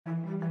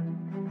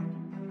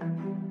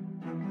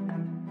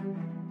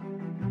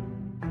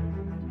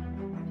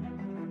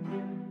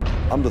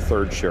I'm the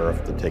third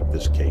sheriff to take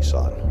this case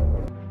on.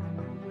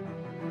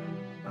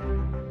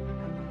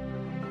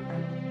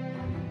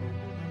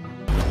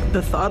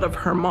 The thought of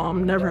her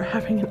mom never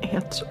having an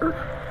answer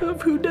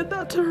of who did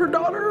that to her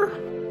daughter.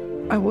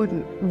 I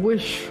wouldn't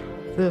wish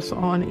this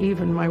on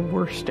even my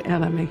worst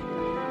enemy.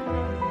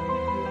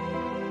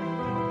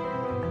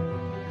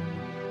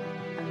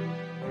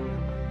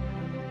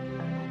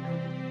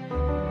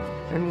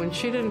 And when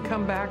she didn't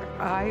come back,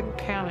 I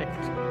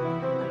panicked.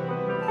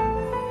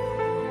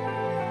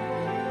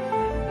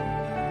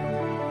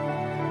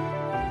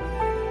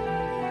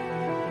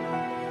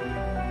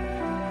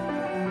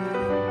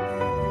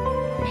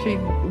 She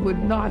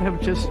would not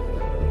have just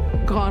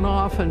gone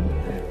off and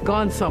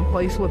gone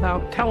someplace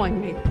without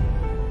telling me.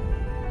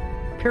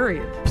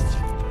 Period.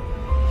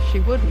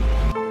 She wouldn't.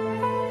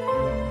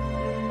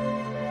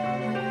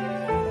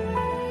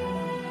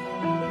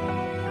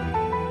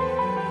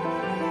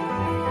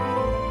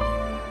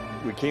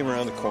 We came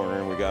around the corner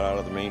and we got out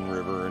of the main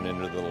river and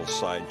into the little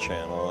side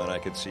channel, and I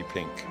could see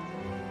pink,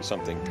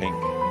 something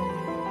pink.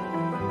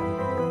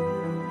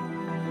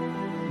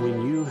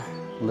 When you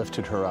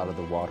lifted her out of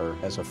the water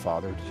as a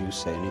father, did you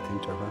say anything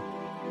to her?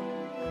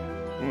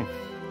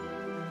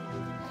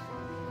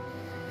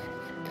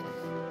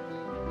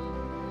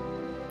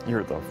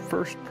 You're the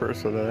first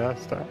person I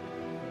asked that.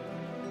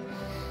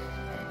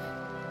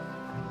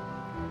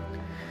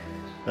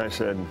 I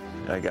said,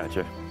 I got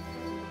you.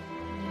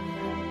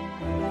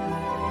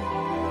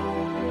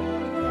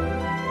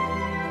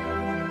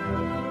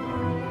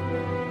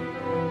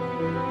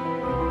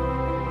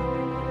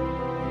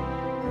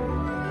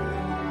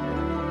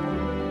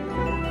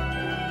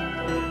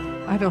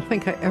 I don't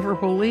think I ever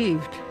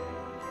believed,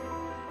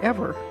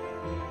 ever,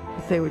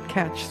 that they would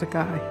catch the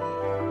guy.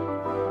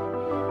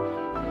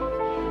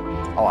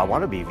 Oh, I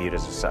want to be viewed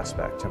as a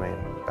suspect. I mean,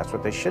 that's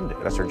what they should do.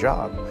 That's their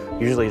job.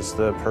 Usually it's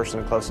the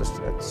person closest,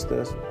 it's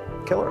the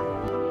killer.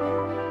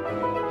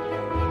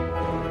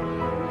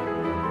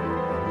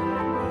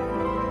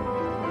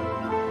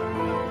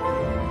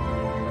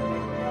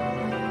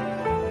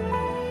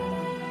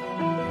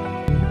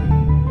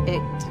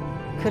 It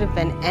could have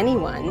been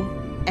anyone.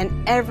 And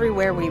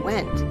everywhere we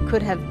went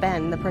could have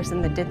been the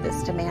person that did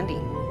this to Mandy.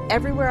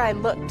 Everywhere I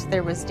looked,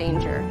 there was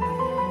danger.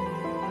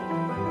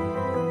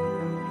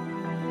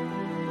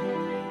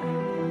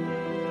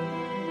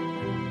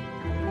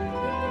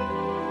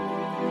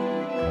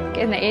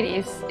 In the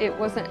 80s, it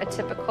wasn't a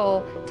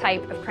typical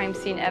type of crime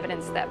scene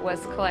evidence that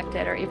was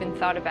collected or even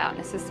thought about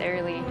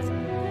necessarily.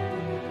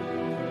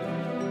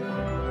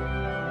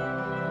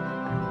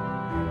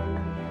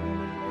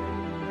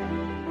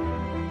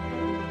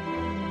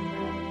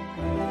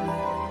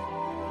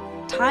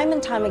 Time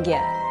and time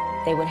again,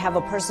 they would have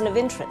a person of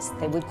interest.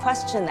 They would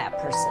question that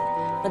person,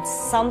 but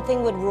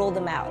something would rule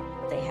them out.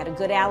 They had a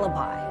good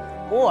alibi,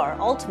 or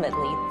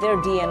ultimately, their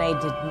DNA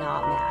did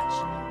not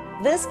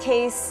match. This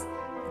case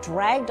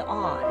dragged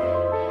on.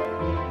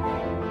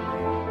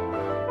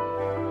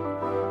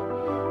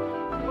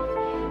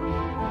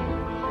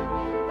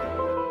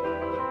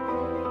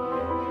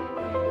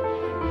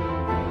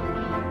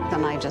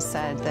 And I just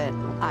said that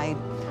I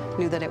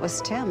knew that it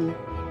was Tim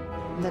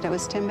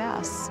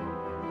Bass.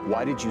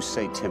 Why did you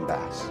say Tim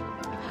Bass?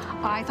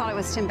 I thought it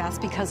was Tim Bass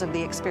because of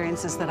the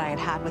experiences that I had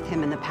had with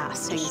him in the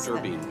past.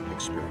 Disturbing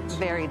experience.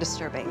 Very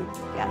disturbing,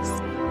 yes.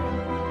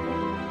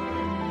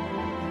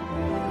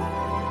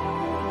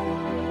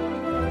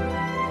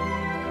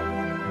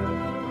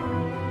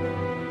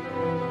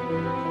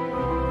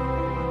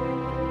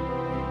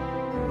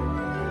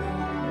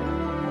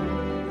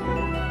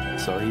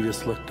 So he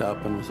just looked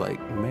up and was like,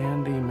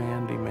 Mandy.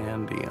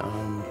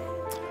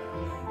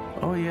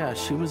 Oh yeah,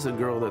 she was the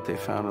girl that they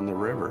found in the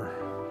river.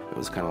 It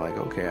was kind of like,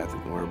 okay, I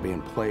think we're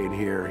being played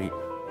here.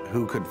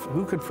 Who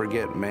could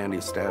forget Mandy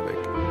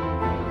Stavik?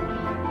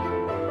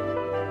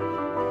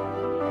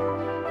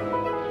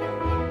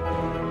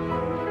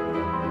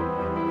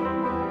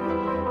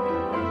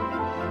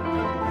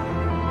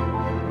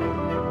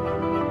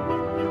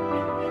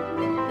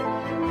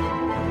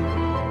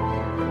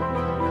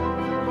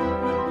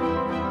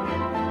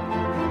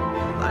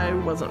 I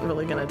wasn't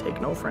really gonna take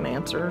no for an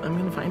answer. I'm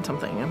gonna find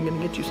something. I'm gonna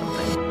get you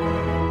something.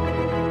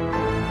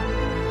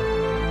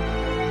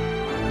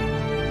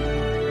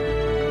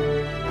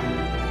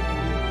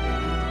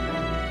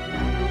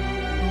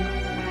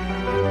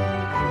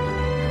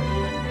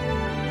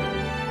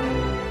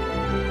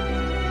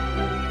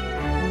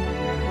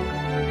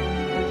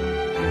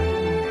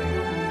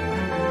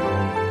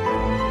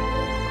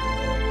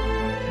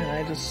 And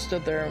I just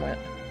stood there and went,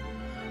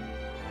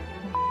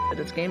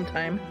 it's game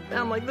time. And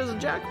I'm like, this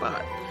is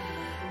jackpot.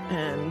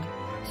 And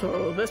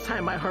so this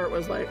time my heart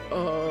was like,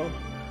 oh,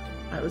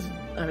 I was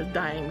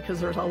dying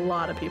because there's a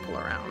lot of people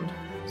around.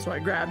 So I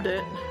grabbed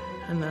it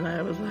and then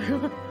I was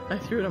like, I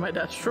threw it in my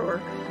desk drawer.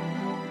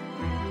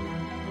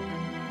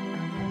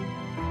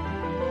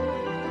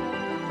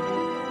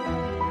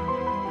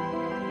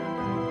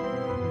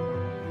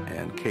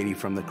 And Katie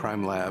from the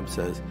crime lab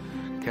says,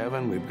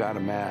 Kevin, we've got a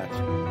match.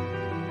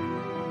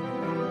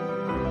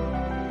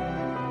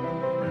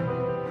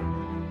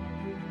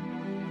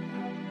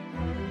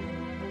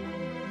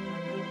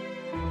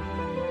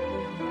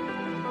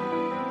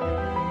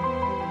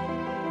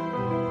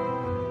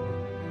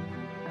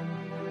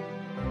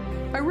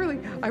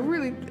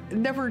 really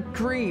never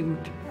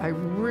dreamed. I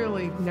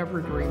really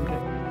never dreamed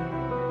it.